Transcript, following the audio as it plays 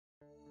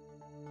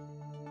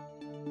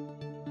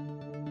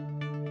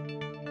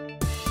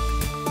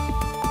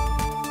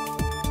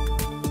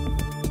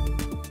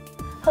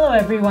Hello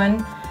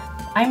everyone,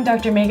 I'm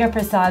Dr. Megha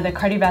Prasad, a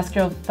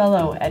cardiovascular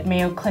fellow at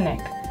Mayo Clinic.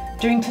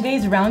 During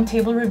today's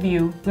roundtable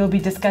review, we'll be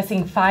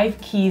discussing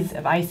 5 keys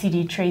of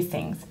ICD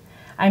tracings.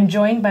 I'm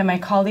joined by my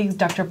colleagues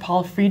Dr.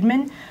 Paul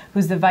Friedman,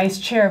 who's the Vice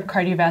Chair of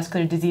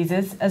Cardiovascular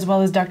Diseases, as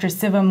well as Dr.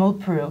 Siva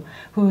Mulpuru,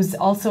 who's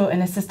also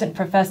an Assistant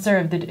Professor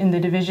in the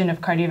Division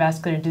of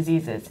Cardiovascular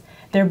Diseases.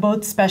 They're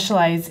both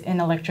specialized in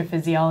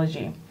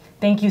electrophysiology.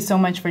 Thank you so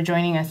much for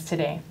joining us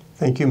today.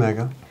 Thank you,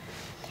 Megha.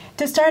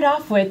 To start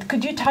off with,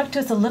 could you talk to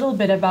us a little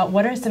bit about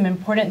what are some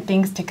important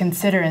things to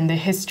consider in the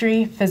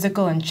history,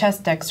 physical, and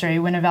chest x-ray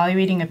when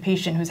evaluating a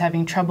patient who's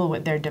having trouble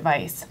with their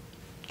device?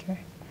 Okay.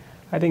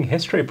 I think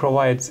history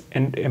provides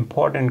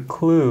important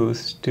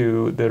clues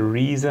to the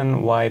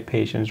reason why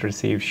patients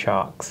receive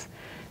shocks.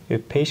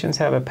 If patients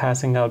have a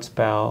passing out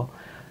spell,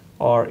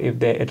 or if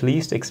they at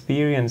least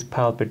experience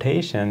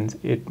palpitations,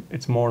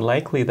 it's more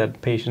likely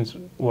that patients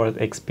were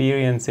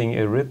experiencing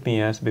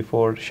arrhythmias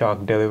before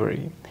shock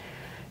delivery.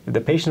 If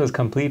the patient was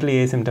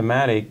completely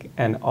asymptomatic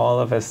and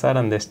all of a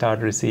sudden they start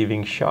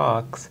receiving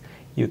shocks,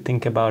 you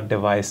think about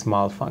device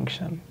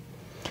malfunction.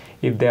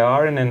 If they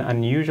are in an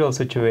unusual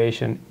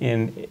situation,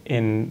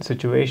 in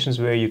situations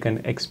where you can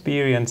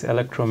experience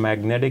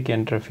electromagnetic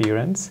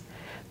interference,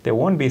 they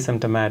won't be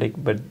symptomatic,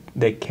 but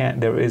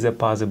there is a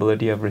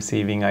possibility of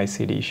receiving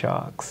ICD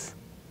shocks.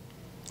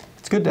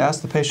 It's good to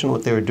ask the patient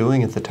what they were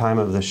doing at the time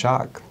of the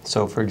shock.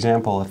 So, for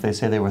example, if they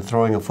say they were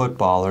throwing a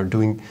football or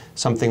doing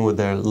something with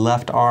their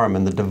left arm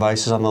and the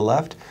device is on the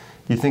left,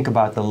 you think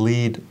about the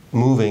lead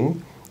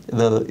moving,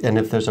 and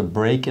if there's a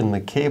break in the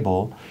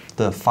cable,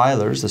 the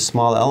filers, the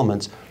small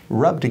elements,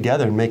 rub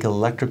together and make an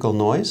electrical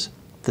noise.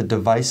 The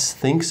device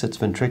thinks it's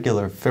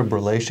ventricular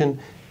fibrillation,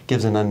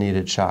 gives an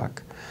unneeded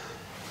shock.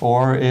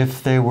 Or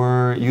if they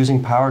were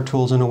using power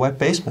tools in a wet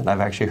basement, I've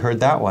actually heard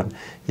that one.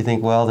 You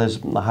think, well,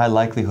 there's a high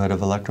likelihood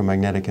of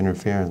electromagnetic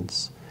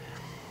interference.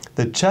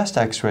 The chest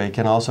x-ray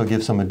can also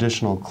give some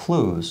additional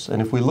clues.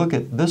 And if we look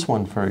at this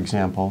one, for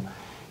example,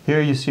 here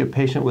you see a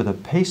patient with a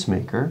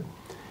pacemaker,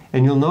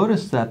 and you'll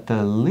notice that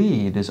the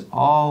lead is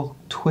all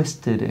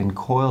twisted and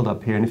coiled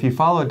up here. And if you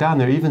follow it down,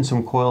 there are even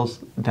some coils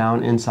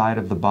down inside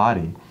of the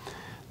body.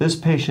 This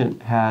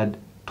patient had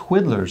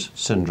Twiddler's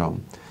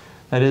syndrome.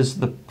 That is,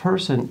 the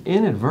person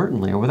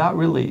inadvertently, or without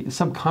really,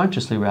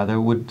 subconsciously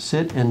rather, would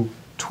sit and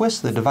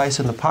twist the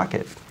device in the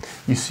pocket.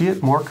 You see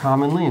it more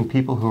commonly in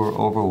people who are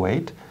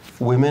overweight,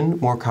 women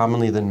more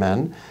commonly than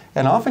men,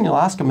 and often you'll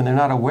ask them and they're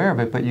not aware of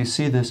it, but you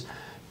see this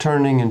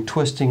turning and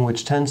twisting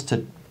which tends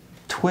to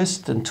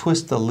twist and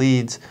twist the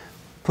leads,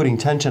 putting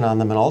tension on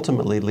them and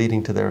ultimately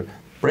leading to their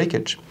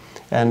breakage.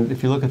 And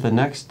if you look at the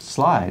next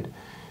slide,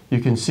 you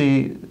can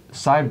see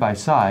side by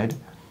side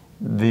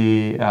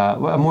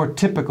a more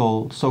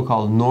typical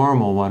so-called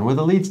normal one, where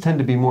the leads tend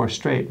to be more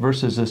straight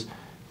versus this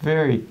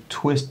very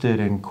twisted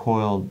and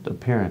coiled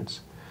appearance.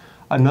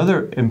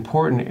 Another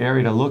important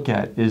area to look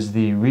at is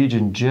the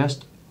region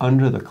just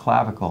under the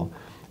clavicle.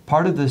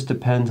 Part of this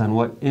depends on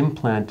what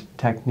implant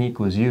technique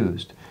was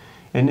used.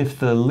 And if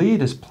the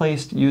lead is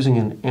placed using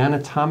an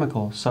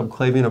anatomical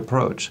subclavian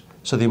approach,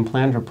 so the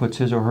implanter puts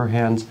his or her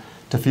hands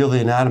to feel the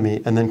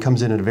anatomy and then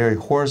comes in at a very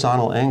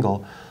horizontal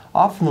angle,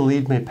 often the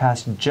lead may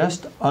pass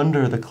just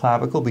under the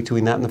clavicle,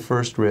 between that and the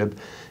first rib.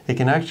 It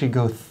can actually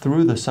go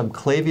through the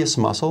subclavius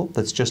muscle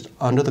that's just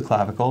under the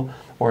clavicle,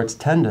 or its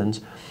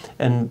tendons,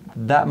 and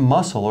that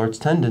muscle or its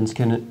tendons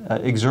can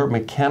exert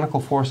mechanical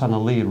force on the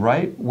lead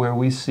right where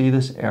we see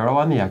this arrow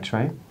on the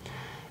x-ray.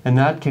 And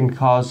that can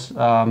cause,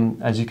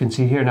 as you can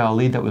see here now, a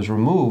lead that was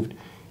removed.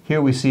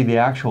 Here we see the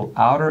actual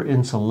outer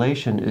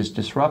insulation is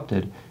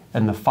disrupted,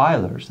 and the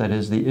filers, that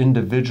is the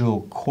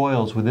individual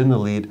coils within the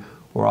lead,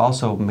 were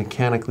also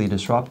mechanically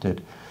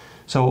disrupted.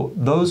 So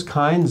those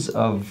kinds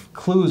of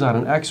clues on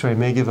an x-ray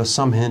may give us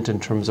some hint in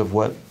terms of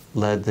what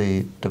led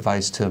the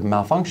device to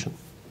malfunction.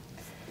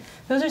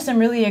 Those are some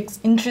really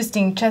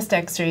interesting chest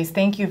x-rays.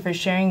 Thank you for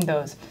sharing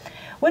those.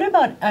 What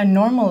about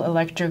normal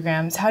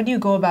electrograms? How do you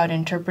go about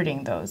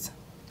interpreting those?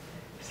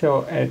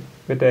 So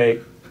with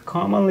a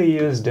commonly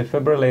used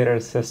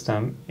defibrillator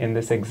system, in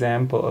this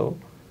example,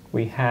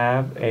 we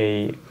have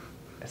a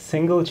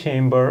single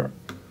chamber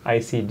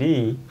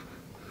ICD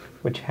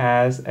which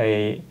has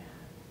a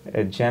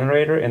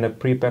generator in the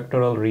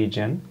prepectoral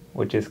region,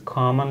 which is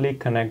commonly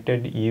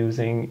connected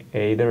using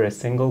either a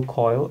single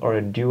coil or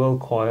a dual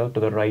coil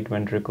to the right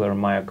ventricular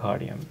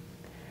myocardium.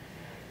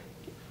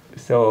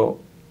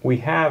 So we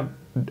have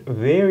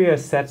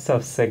various sets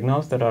of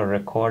signals that are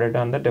recorded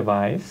on the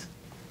device.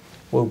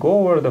 We'll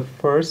go over the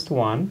first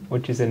one,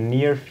 which is a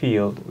near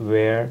field,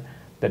 where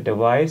the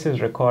device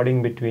is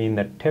recording between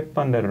the tip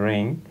and the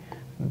ring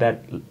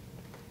that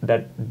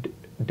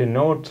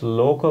denotes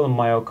local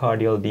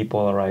myocardial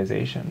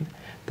depolarization.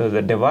 So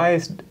the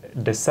device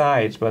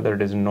decides whether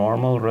it is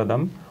normal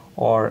rhythm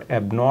or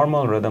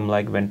abnormal rhythm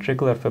like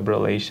ventricular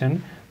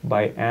fibrillation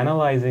by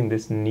analyzing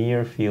this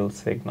near field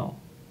signal.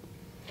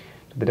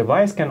 The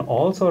device can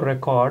also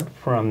record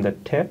from the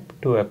tip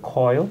to a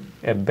coil,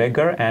 a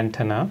bigger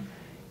antenna.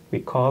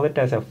 We call it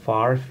as a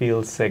far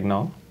field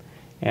signal.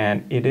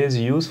 And it is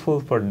useful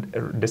for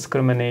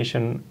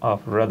discrimination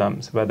of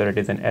rhythms, whether it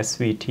is an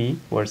SVT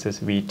versus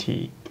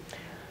VT.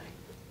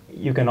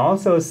 You can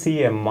also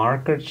see a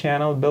marker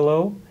channel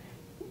below.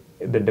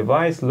 The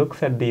device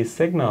looks at these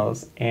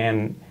signals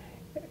and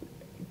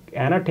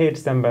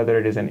annotates them whether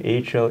it is an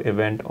atrial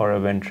event or a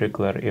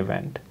ventricular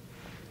event.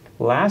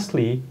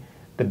 Lastly,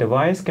 the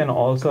device can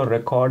also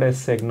record a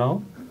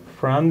signal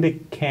from the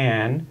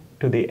CAN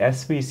to the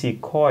SVC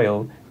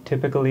coil.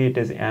 Typically, it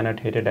is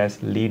annotated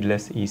as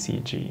leadless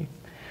ECG.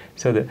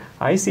 So the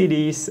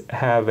ICDs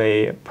have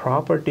a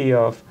property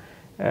of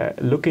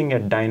looking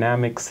at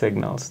dynamic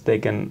signals. They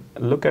can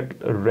look at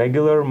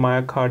regular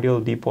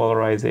myocardial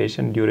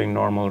depolarization during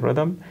normal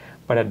rhythm,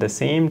 but at the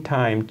same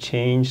time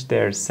change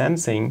their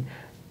sensing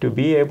to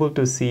be able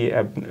to see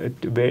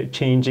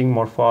changing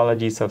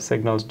morphologies of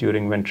signals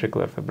during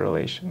ventricular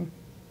fibrillation.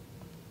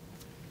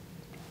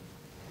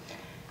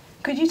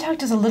 Could you talk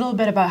to us a little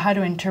bit about how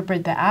to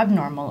interpret the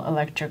abnormal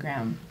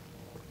electrogram?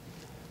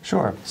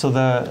 Sure. So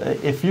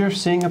if you're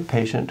seeing a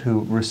patient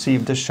who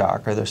received a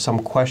shock, or there's some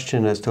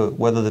question as to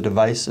whether the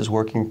device is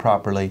working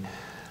properly,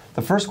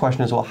 the first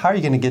question is, well, how are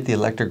you going to get the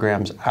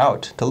electrograms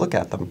out to look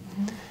at them?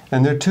 Mm-hmm.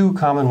 And there are two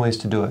common ways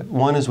to do it.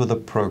 One is with a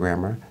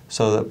programmer.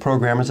 So the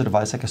programmer is a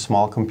device like a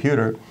small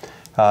computer.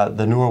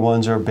 The newer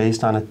ones are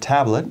based on a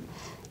tablet.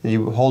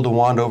 You hold a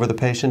wand over the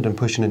patient and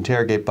push an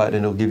interrogate button,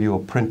 and it'll give you a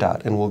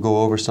printout, and we'll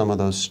go over some of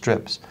those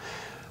strips.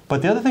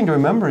 But the other thing to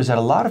remember is that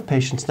a lot of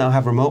patients now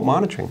have remote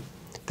monitoring.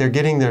 They're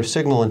getting their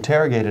signal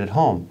interrogated at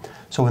home.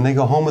 So when they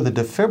go home with a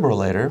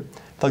defibrillator,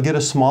 they'll get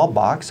a small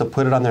box, they'll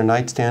put it on their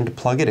nightstand to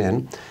plug it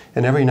in,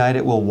 and every night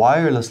it will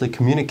wirelessly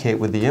communicate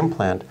with the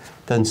implant,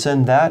 then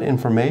send that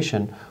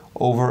information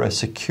over a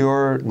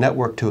secure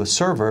network to a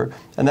server,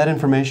 and that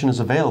information is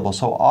available.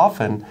 So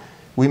often,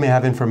 we may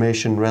have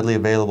information readily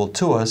available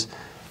to us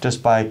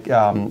just by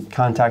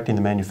contacting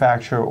the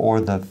manufacturer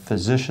or the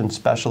physician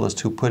specialist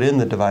who put in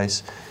the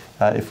device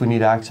if we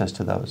need access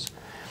to those.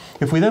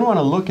 If we then want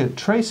to look at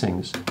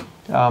tracings,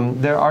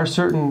 there are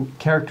certain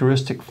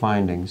characteristic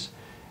findings.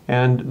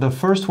 And the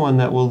first one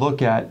that we'll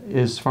look at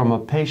is from a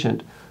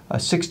patient, a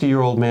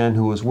 60-year-old man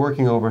who was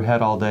working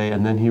overhead all day,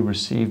 and then he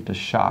received a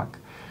shock.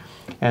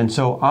 And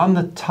so on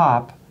the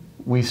top,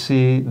 we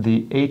see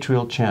the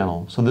atrial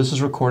channel. So this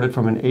is recorded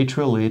from an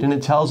atrial lead, and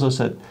it tells us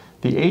that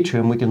the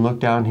atrium, we can look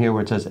down here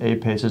where it says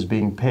A-pace is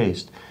being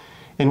paced.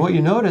 And what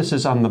you notice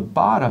is on the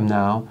bottom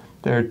now,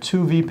 there are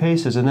two V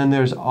paces, and then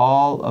there's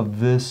all of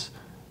this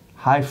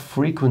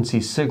high-frequency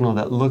signal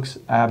that looks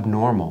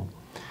abnormal.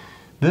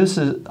 This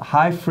is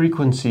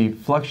high-frequency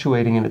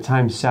fluctuating and at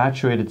times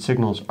saturated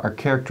signals are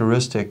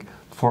characteristic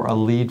for a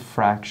lead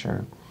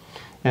fracture.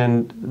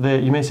 And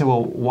you may say,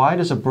 well, why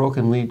does a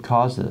broken lead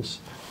cause this?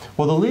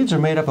 Well, the leads are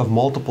made up of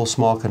multiple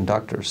small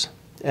conductors,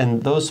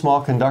 and those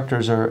small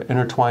conductors are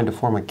intertwined to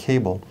form a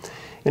cable.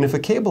 And if a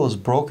cable is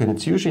broken,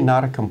 it's usually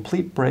not a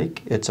complete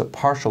break, it's a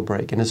partial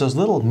break. And as those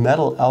little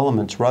metal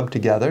elements rub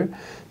together,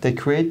 they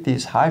create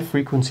these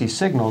high-frequency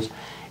signals,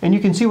 and you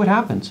can see what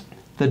happens.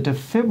 The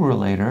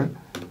defibrillator,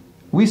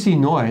 we see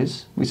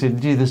noise, we say,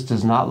 gee, this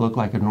does not look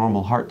like a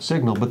normal heart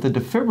signal, but the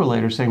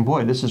defibrillator is saying,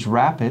 boy, this is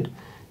rapid,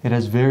 it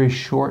has very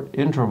short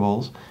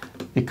intervals,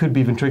 it could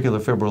be ventricular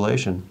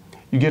fibrillation.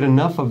 You get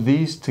enough of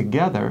these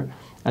together,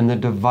 and the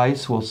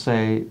device will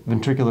say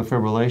ventricular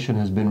fibrillation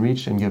has been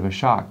reached and give a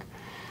shock.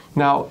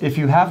 Now, if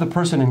you have the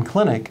person in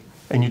clinic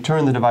and you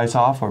turn the device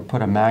off or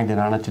put a magnet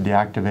on it to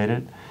deactivate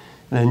it,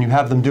 then you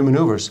have them do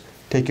maneuvers.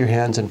 Take your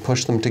hands and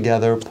push them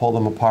together, pull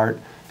them apart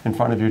in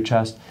front of your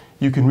chest.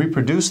 You can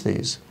reproduce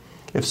these.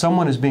 If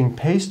someone is being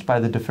paced by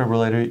the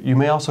defibrillator, you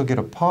may also get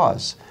a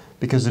pause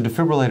because the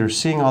defibrillator is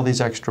seeing all these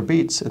extra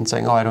beats and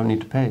saying, oh, I don't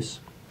need to pace.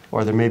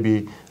 Or there may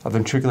be a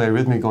ventricular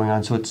arrhythmia going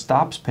on, so it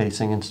stops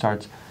pacing and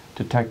starts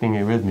detecting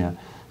arrhythmia.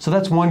 So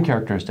that's one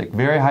characteristic,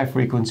 very high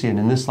frequency, and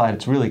in this slide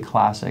it's really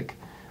classic.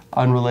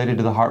 Unrelated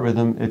to the heart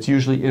rhythm, it's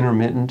usually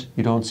intermittent,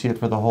 you don't see it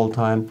for the whole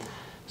time.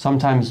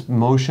 Sometimes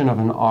motion of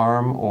an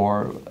arm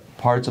or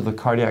parts of the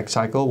cardiac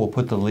cycle will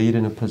put the lead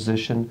in a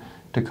position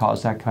to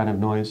cause that kind of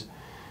noise.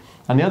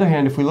 On the other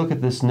hand, if we look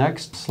at this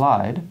next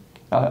slide,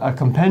 a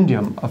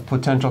compendium of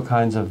potential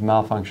kinds of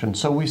malfunction.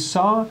 So we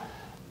saw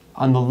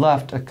on the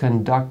left a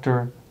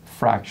conductor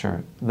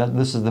fracture.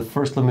 This is the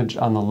first image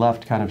on the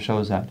left kind of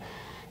shows that.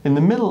 In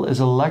the middle is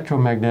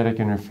electromagnetic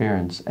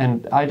interference.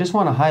 And I just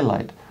want to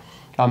highlight,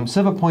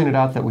 Siva pointed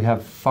out that we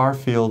have far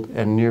field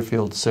and near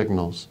field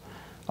signals.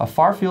 A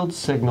far field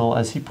signal,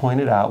 as he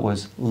pointed out,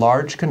 was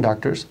large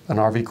conductors, an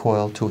RV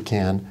coil to a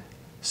can,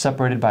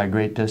 separated by a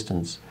great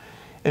distance.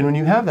 And when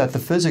you have that, the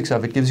physics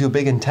of it gives you a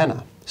big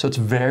antenna. So it's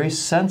very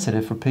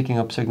sensitive for picking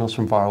up signals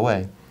from far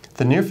away.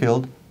 The near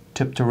field,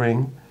 tip to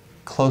ring,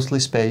 closely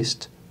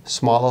spaced,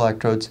 small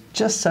electrodes,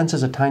 just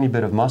senses a tiny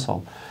bit of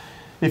muscle.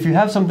 If you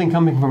have something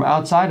coming from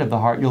outside of the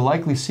heart, you'll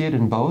likely see it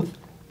in both,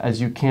 as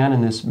you can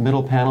in this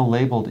middle panel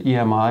labeled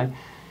EMI.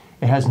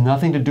 It has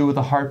nothing to do with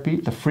the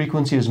heartbeat. The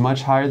frequency is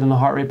much higher than the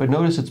heart rate, but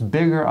notice it's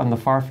bigger on the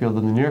far field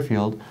than the near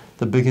field.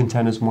 The big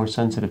antenna is more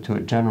sensitive to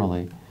it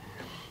generally.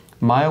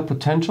 Mayo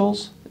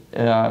potentials,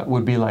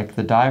 would be like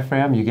the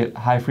diaphragm. You get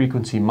high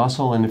frequency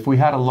muscle, and if we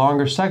had a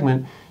longer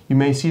segment, you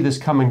may see this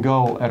come and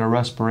go at a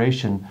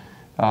respiration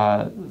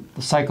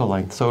cycle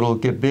length. So it'll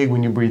get big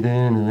when you breathe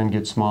in and then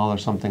get small or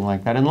something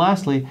like that. And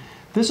lastly,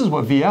 this is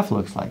what VF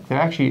looks like. There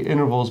are actually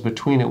intervals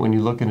between it when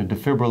you look in a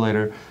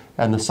defibrillator,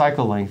 and the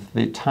cycle length,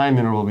 the time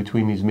interval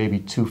between these may be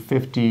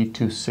 250,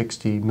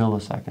 260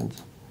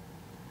 milliseconds.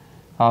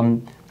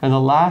 And the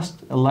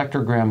last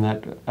electrogram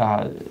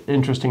that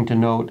interesting to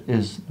note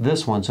is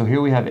this one. So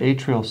here we have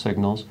atrial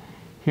signals,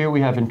 here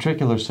we have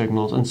ventricular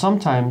signals, and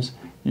sometimes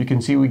you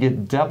can see we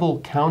get double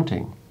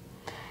counting.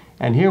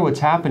 And here what's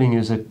happening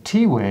is a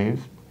T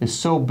wave is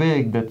so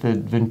big that the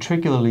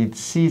ventricular lead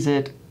sees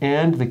it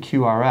and the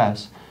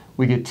QRS.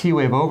 We get T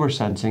wave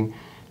oversensing,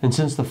 and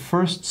since the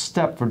first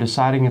step for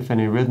deciding if an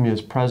arrhythmia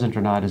is present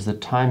or not is the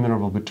time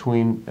interval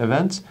between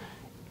events,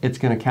 it's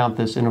going to count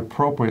this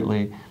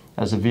inappropriately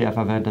as a VF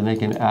event, and they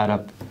can add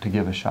up to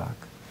give a shock.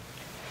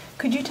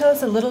 Could you tell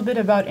us a little bit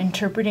about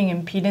interpreting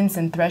impedance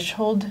and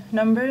threshold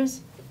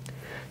numbers?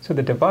 So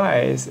the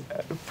device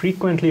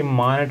frequently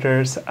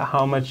monitors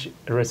how much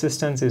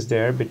resistance is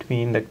there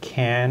between the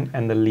can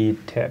and the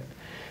lead tip.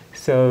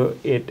 So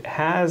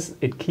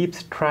it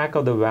keeps track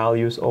of the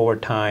values over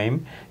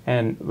time,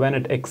 and when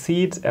it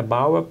exceeds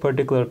above a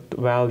particular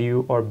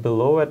value or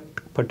below a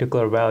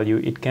particular value,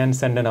 it can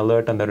send an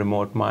alert on the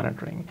remote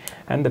monitoring.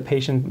 And the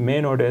patient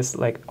may notice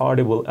like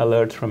audible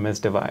alerts from his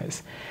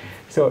device.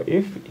 So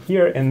if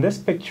here in this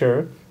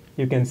picture,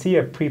 you can see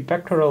a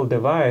prepectoral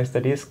device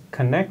that is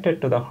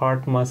connected to the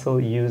heart muscle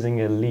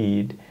using a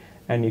lead.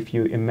 And if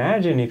you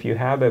imagine if you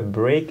have a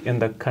break in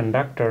the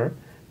conductor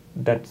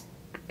that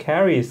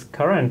carries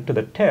current to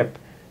the tip,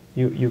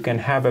 you can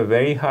have a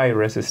very high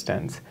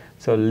resistance.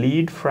 So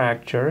lead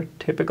fracture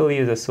typically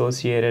is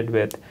associated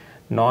with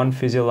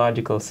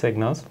non-physiological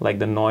signals like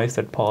the noise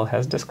that Paul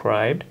has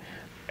described,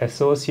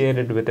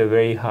 associated with a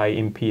very high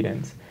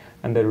impedance.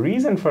 And the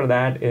reason for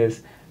that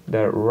is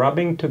the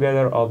rubbing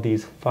together of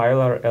these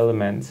filar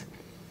elements.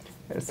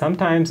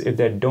 Sometimes if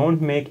they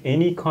don't make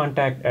any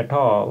contact at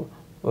all,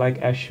 like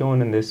as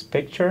shown in this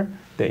picture,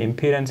 the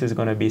impedance is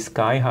going to be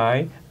sky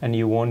high and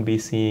you won't be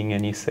seeing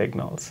any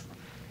signals.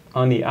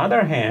 On the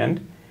other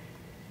hand,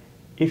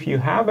 if you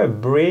have a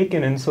break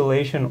in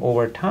insulation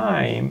over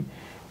time,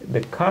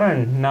 the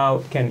current now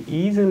can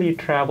easily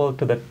travel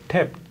to the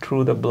tip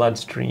through the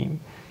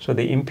bloodstream. So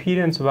the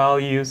impedance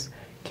values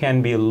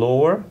can be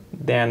lower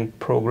than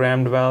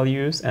programmed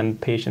values and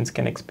patients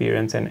can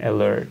experience an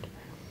alert.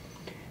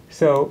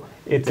 So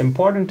it's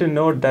important to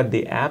note that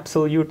the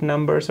absolute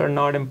numbers are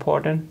not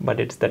important, but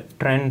it's the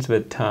trends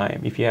with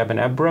time. If you have an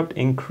abrupt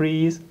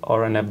increase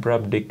or an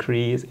abrupt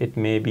decrease, it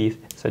may be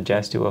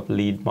suggestive of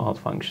lead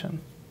malfunction.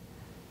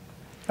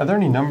 Are there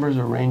any numbers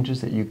or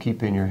ranges that you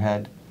keep in your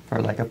head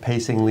for like a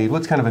pacing lead?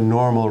 What's kind of a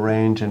normal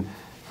range, and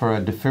for a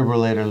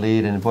defibrillator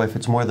lead, and boy, if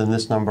it's more than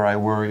this number, I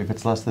worry. If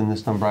it's less than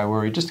this number, I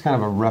worry. Just kind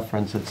of a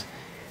reference that's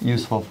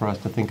useful for us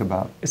to think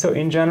about. So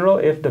in general,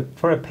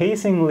 for a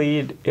pacing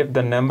lead, if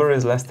the number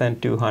is less than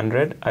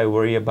 200, I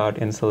worry about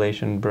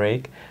insulation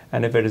break.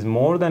 And if it is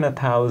more than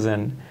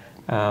 1,000,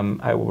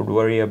 I would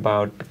worry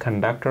about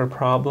conductor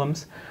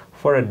problems.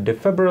 For a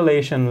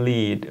defibrillation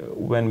lead,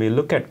 when we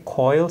look at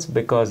coils,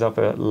 because of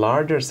a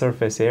larger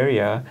surface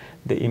area,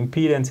 the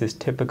impedance is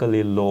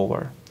typically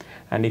lower.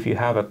 And if you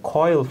have a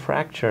coil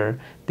fracture,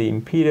 the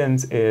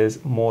impedance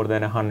is more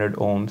than 100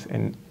 ohms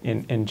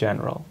in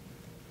general.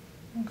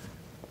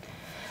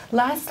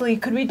 Lastly,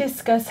 could we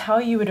discuss how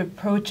you would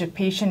approach a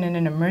patient in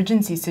an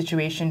emergency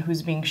situation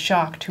who's being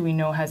shocked, who we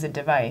know has a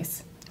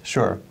device?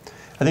 Sure.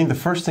 I think the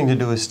first thing to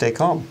do is stay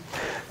calm.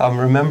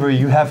 Remember,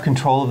 you have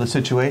control of the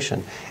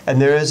situation. And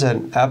there is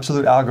an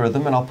absolute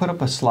algorithm, and I'll put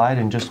up a slide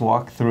and just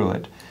walk through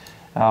it.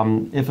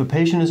 If a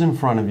patient is in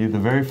front of you, the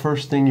very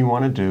first thing you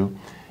want to do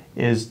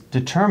is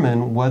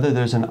determine whether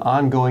there's an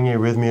ongoing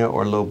arrhythmia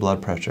or low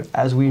blood pressure,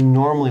 as we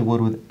normally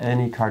would with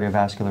any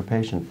cardiovascular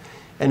patient.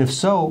 And if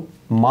so,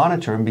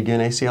 monitor and begin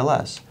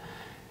ACLS.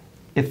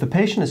 If the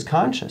patient is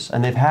conscious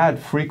and they've had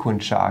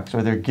frequent shocks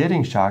or they're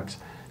getting shocks,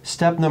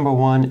 step number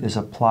one is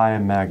apply a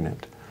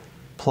magnet.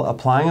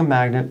 Applying a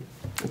magnet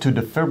to a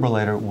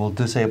defibrillator will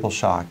disable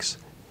shocks.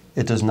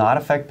 It does not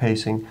affect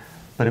pacing,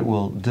 but it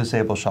will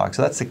disable shocks.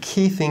 So that's the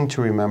key thing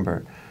to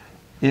remember.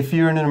 If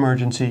you're in an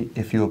emergency,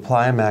 if you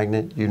apply a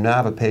magnet, you now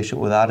have a patient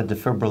without a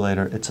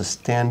defibrillator. It's a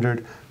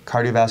standard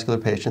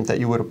cardiovascular patient that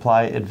you would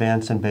apply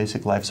advanced and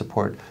basic life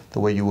support the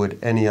way you would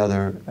any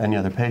other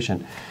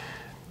patient.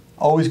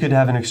 Always good to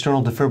have an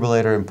external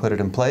defibrillator and put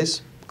it in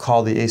place.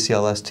 Call the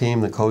ACLS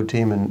team, the code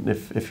team, and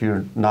if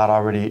you don't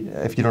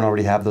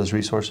already have those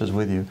resources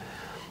with you.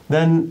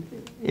 Then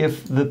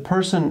if the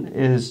person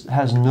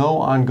has no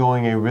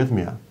ongoing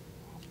arrhythmia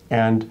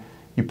and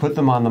you put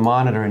them on the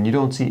monitor and you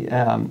don't see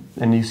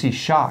and you see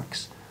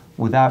shocks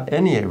without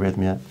any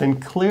arrhythmia, then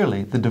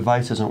clearly the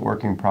device isn't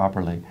working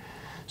properly.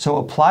 So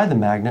apply the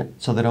magnet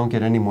so they don't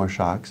get any more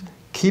shocks.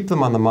 Keep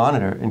them on the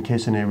monitor in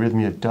case an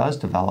arrhythmia does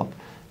develop.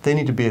 They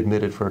need to be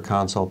admitted for a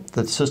consult.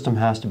 The system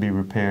has to be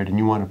repaired, and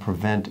you want to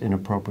prevent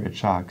inappropriate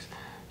shocks.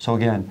 So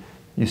again,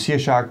 You see a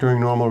shock during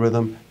normal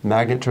rhythm,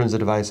 magnet turns the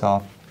device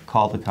off,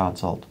 call the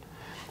consult.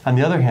 On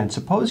the other hand,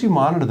 suppose you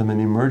monitor them in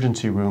the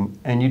emergency room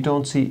and you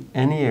don't see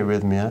any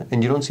arrhythmia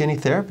and you don't see any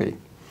therapy.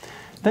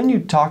 Then you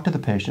talk to the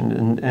patient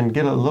and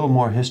get a little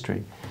more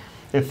history.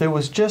 If there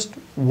was just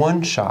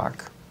one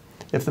shock,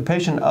 if the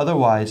patient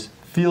otherwise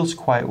feels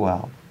quite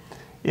well,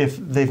 if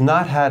they've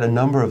not had a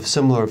number of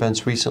similar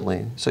events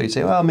recently, so you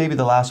say, well, maybe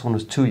the last one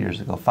was 2 years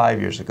ago,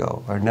 5 years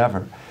ago, or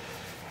never,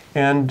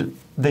 and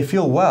they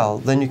feel well,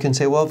 then you can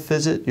say, well,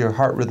 visit your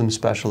heart rhythm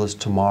specialist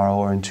tomorrow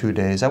or in 2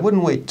 days. I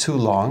wouldn't wait too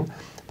long,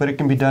 but it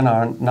can be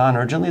done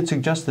non-urgently. It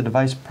suggests the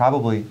device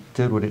probably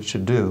did what it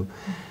should do.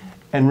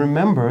 And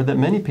remember that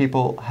many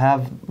people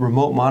have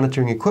remote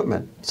monitoring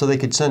equipment, so they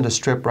could send a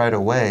strip right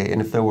away,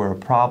 and if there were a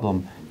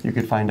problem, you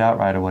could find out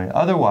right away.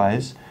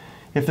 Otherwise,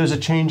 if there's a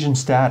change in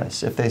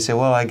status, if they say,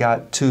 well, I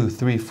got 2,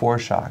 3, 4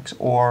 shocks,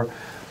 or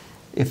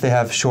if they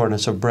have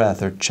shortness of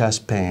breath or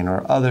chest pain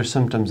or other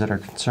symptoms that are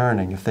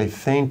concerning, if they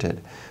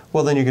fainted,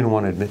 well, then you're going to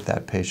want to admit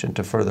that patient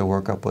to further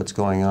work up what's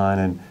going on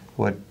and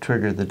what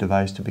triggered the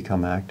device to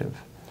become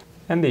active.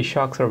 And these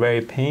shocks are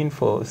very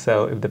painful,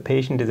 so if the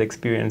patient is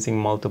experiencing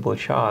multiple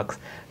shocks,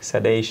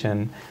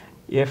 sedation,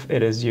 if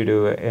it is due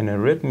to an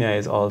arrhythmia,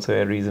 is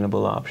also a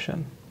reasonable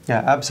option.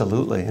 Yeah,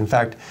 absolutely. In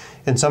fact,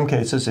 in some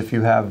cases, if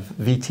you have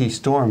VT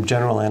storm,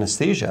 general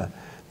anesthesia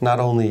not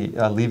only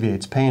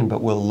alleviates pain,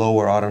 but will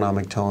lower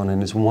autonomic tone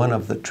and is one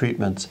of the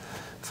treatments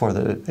for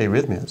the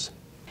arrhythmias.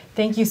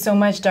 Thank you so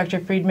much, Dr.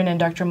 Friedman and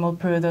Dr.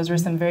 Mulpru. Those were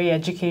some very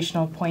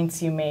educational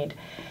points you made.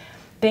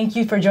 Thank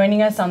you for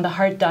joining us on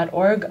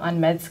theheart.org on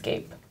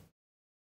Medscape.